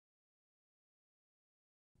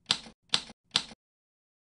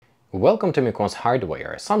Welcome to Miyconst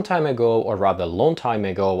Hardware. Some time ago, or rather long time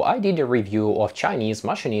ago, I did a review of Chinese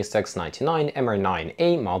Machinist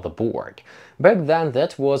X99-MR9A motherboard. Back then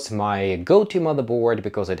that was my go-to motherboard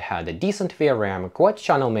because it had a decent VRM, quad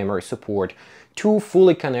channel memory support, two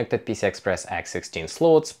fully connected PCI-Express X16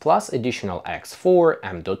 slots, plus additional X4,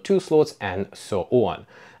 M.2 slots, and so on.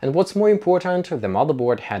 And what's more important, the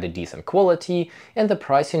motherboard had a decent quality and the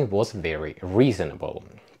pricing was very reasonable.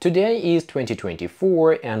 Today is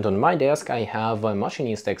 2024 and on my desk I have a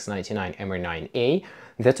Machinist X99-MR9A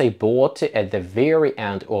that I bought at the very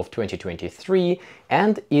end of 2023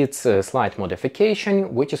 and its a slight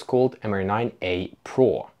modification which is called MR9A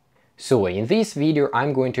Pro. So in this video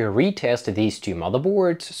I'm going to retest these two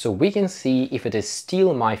motherboards so we can see if it is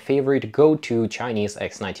still my favorite go-to Chinese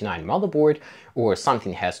X99 motherboard or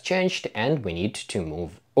something has changed and we need to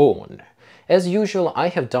move on. As usual, I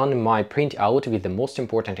have done my printout with the most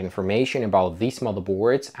important information about these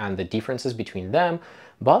motherboards and the differences between them,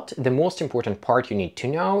 but the most important part you need to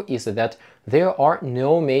know is that there are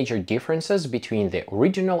no major differences between the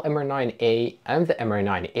original MR9A and the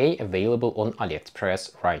MR9A available on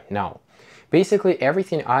AliExpress right now. Basically,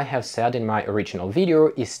 everything I have said in my original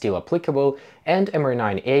video is still applicable, and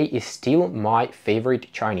MR9A is still my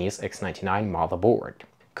favorite Chinese X99 motherboard.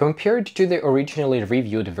 Compared to the originally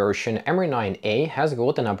reviewed version, MR9A has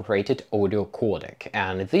got an upgraded audio codec,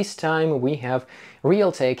 and this time we have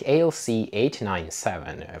Realtek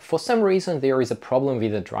ALC897. For some reason there is a problem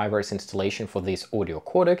with the driver's installation for this audio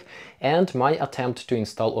codec, and my attempt to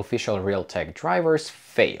install official Realtek drivers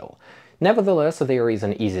failed. Nevertheless, there is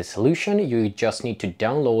an easy solution. You just need to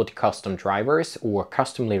download custom drivers or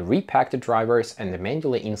customly repacked drivers and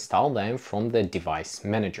manually install them from the device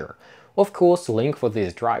manager. Of course, the link for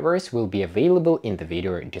these drivers will be available in the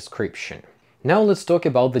video description. Now let's talk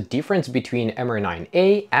about the difference between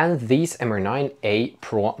MR9A and this MR9A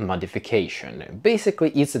Pro modification. Basically,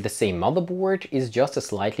 it's the same motherboard, it's just a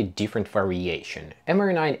slightly different variation.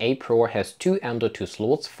 MR9A Pro has two M.2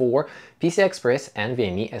 slots for PCI-Express and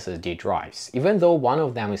NVMe SSD drives. Even though one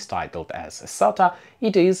of them is titled as SATA,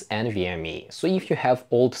 it is NVMe. So if you have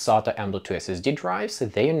old SATA M.2 SSD drives,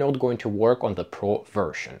 they are not going to work on the Pro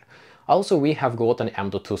version. Also, we have got an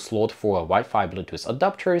M.2 slot for Wi-Fi Bluetooth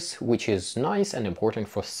adapters, which is nice and important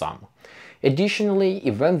for some. Additionally,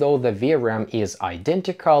 even though the VRM is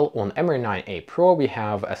identical, on MR9A Pro we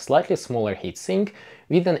have a slightly smaller heatsink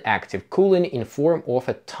with an active cooling in form of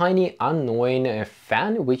a tiny annoying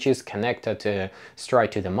fan which is connected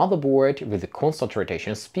straight to the motherboard with a constant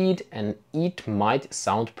rotation speed, and it might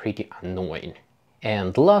sound pretty annoying.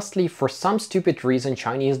 And lastly, for some stupid reason,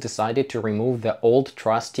 Chinese decided to remove the old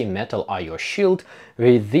trusty metal I/O shield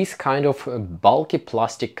with this kind of bulky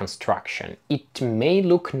plastic construction. It may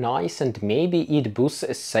look nice and maybe it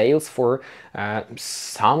boosts sales for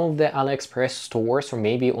some of the AliExpress stores or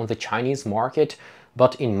maybe on the Chinese market,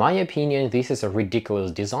 but in my opinion this is a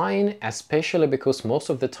ridiculous design, especially because most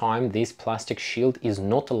of the time this plastic shield is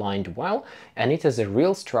not aligned well and it is a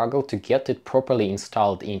real struggle to get it properly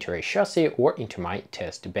installed into a chassis or into my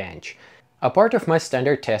test bench. A part of my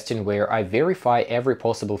standard testing where I verify every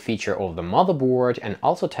possible feature of the motherboard and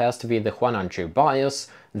also test with the Huananzhi BIOS,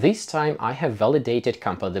 this time I have validated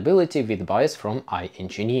compatibility with BIOS from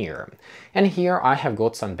iEngineer. And here I have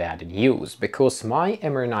got some bad news, because my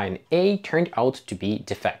MR9A turned out to be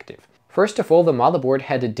defective. First of all, the motherboard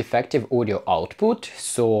had a defective audio output,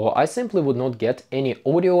 so I simply would not get any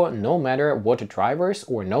audio no matter what drivers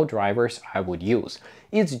or no drivers I would use.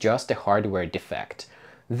 It's just a hardware defect.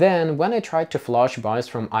 Then, when I tried to flush BIOS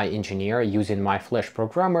from iEngineer using my flash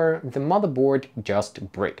programmer, the motherboard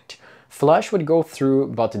just bricked. Flash would go through,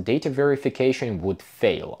 but data verification would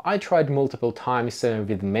fail. I tried multiple times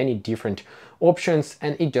with many different options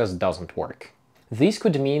and it just doesn't work. This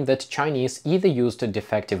could mean that Chinese either used a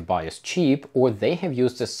defective BIOS chip or they have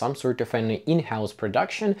used some sort of an in-house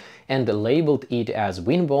production and labeled it as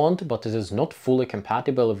WinBond, but it is not fully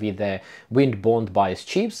compatible with the WinBond BIOS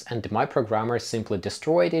chips and my programmer simply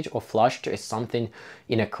destroyed it or flushed something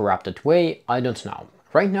in a corrupted way, I don't know.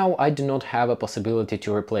 Right now I do not have a possibility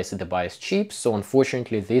to replace the BIOS chip, so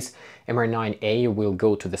unfortunately this MR9A will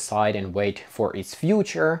go to the side and wait for its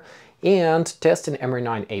future. And testing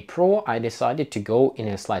MR9A Pro, I decided to go in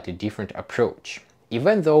a slightly different approach.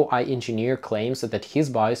 Even though iEngineer claims that his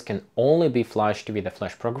BIOS can only be flashed with a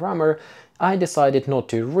flash programmer, I decided not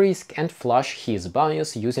to risk and flash his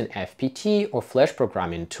BIOS using FPT or flash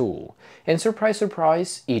programming tool. And surprise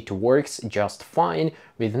surprise, it works just fine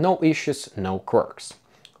with no issues, no quirks.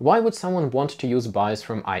 Why would someone want to use BIOS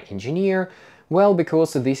from iEngineer? Well,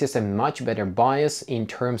 because this is a much better BIOS in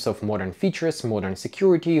terms of modern features, modern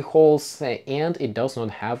security holes, and it does not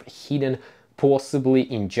have hidden, possibly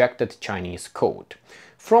injected Chinese code.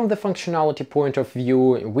 From the functionality point of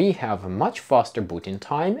view, we have much faster booting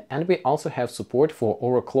time, and we also have support for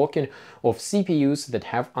overclocking of CPUs that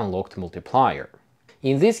have unlocked multiplier.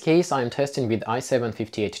 In this case, I'm testing with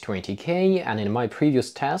i7-5820K, and in my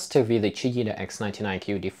previous test with the Chiquita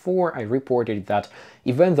X99-QD4, I reported that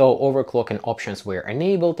even though overclocking options were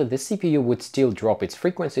enabled, the CPU would still drop its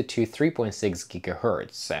frequency to 3.6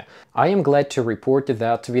 GHz. I am glad to report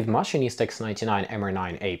that with Machinist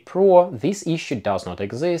X99-MR9A Pro, this issue does not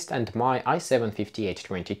exist, and my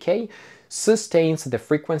i7-5820K sustains the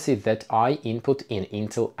frequency that I input in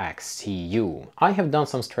Intel XTU. I have done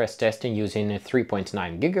some stress testing using 3.9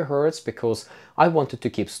 GHz because I wanted to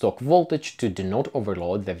keep stock voltage to do not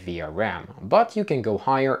overload the VRM, but you can go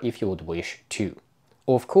higher if you would wish to.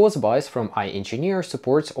 Of course, BIOS from iEngineer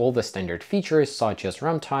supports all the standard features such as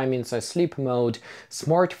RAM timings, sleep mode,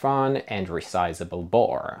 smart fan and resizable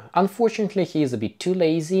bar. Unfortunately, he is a bit too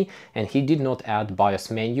lazy and he did not add BIOS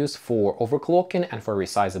menus for overclocking and for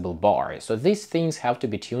resizable bar, so these things have to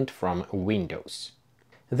be tuned from Windows.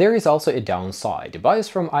 There is also a downside. BIOS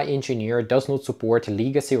from iEngineer does not support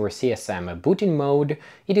legacy or CSM booting mode,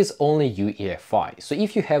 it is only UEFI. So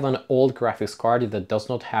if you have an old graphics card that does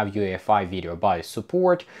not have UEFI video BIOS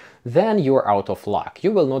support, then you're out of luck.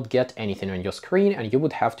 You will not get anything on your screen and you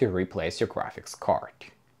would have to replace your graphics card.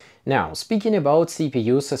 Now, speaking about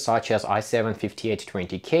CPUs such as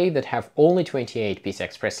i7-5820K that have only 28 PCI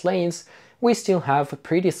Express lanes, we still have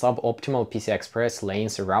pretty suboptimal PCI Express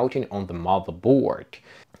lanes routing on the motherboard.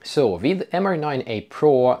 So with MR9A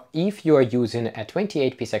Pro, if you are using a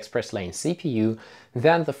 28 PCI Express lane CPU,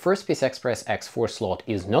 then the first PCI Express X4 slot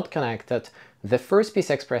is not connected, the first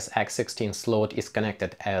PCI Express X16 slot is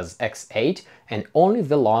connected as X8, and only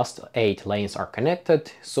the last 8 lanes are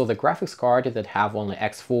connected, so the graphics card that have only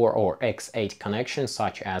X4 or X8 connections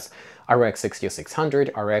such as RX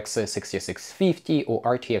 6600, RX 6650 or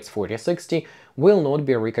RTX 4060 will not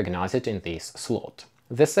be recognized in this slot.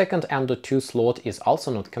 The second M.2 slot is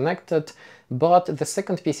also not connected, but the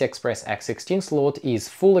second PCI Express X16 slot is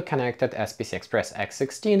fully connected as PCI Express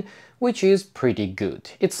X16, which is pretty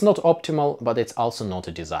good. It's not optimal, but it's also not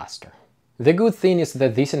a disaster. The good thing is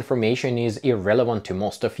that this information is irrelevant to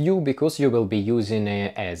most of you, because you will be using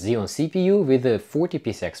a Xeon CPU with 40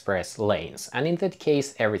 PCI Express lanes, and in that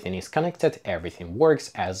case everything is connected, everything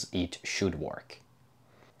works as it should work.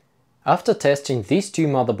 After testing these two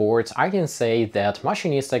motherboards, I can say that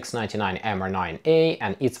Machinist X99-MR9A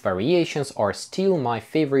and its variations are still my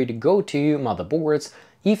favorite go-to motherboards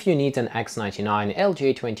if you need an X99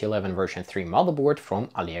 LGA 2011 version 3 motherboard from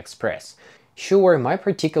AliExpress. Sure, my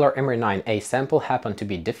particular MR9A sample happened to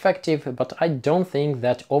be defective, but I don't think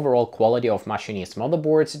that overall quality of Machinist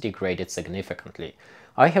motherboards degraded significantly.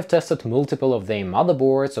 I have tested multiple of their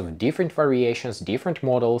motherboards of different variations, different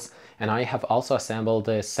models, and I have also assembled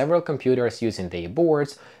several computers using their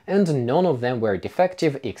boards, and none of them were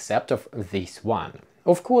defective except of this one.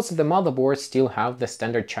 Of course, the motherboards still have the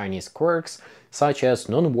standard Chinese quirks, such as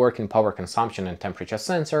non-working power consumption and temperature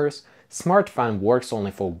sensors. Smart fan works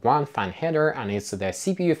only for one fan header, and it's the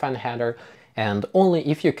CPU fan header, and only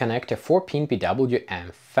if you connect a 4-pin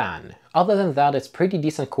PWM fan. Other than that, it's pretty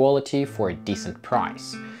decent quality for a decent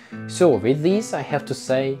price. So with this, I have to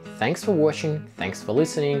say thanks for watching, thanks for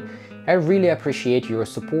listening, I really appreciate your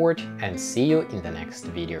support, and see you in the next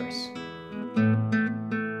videos.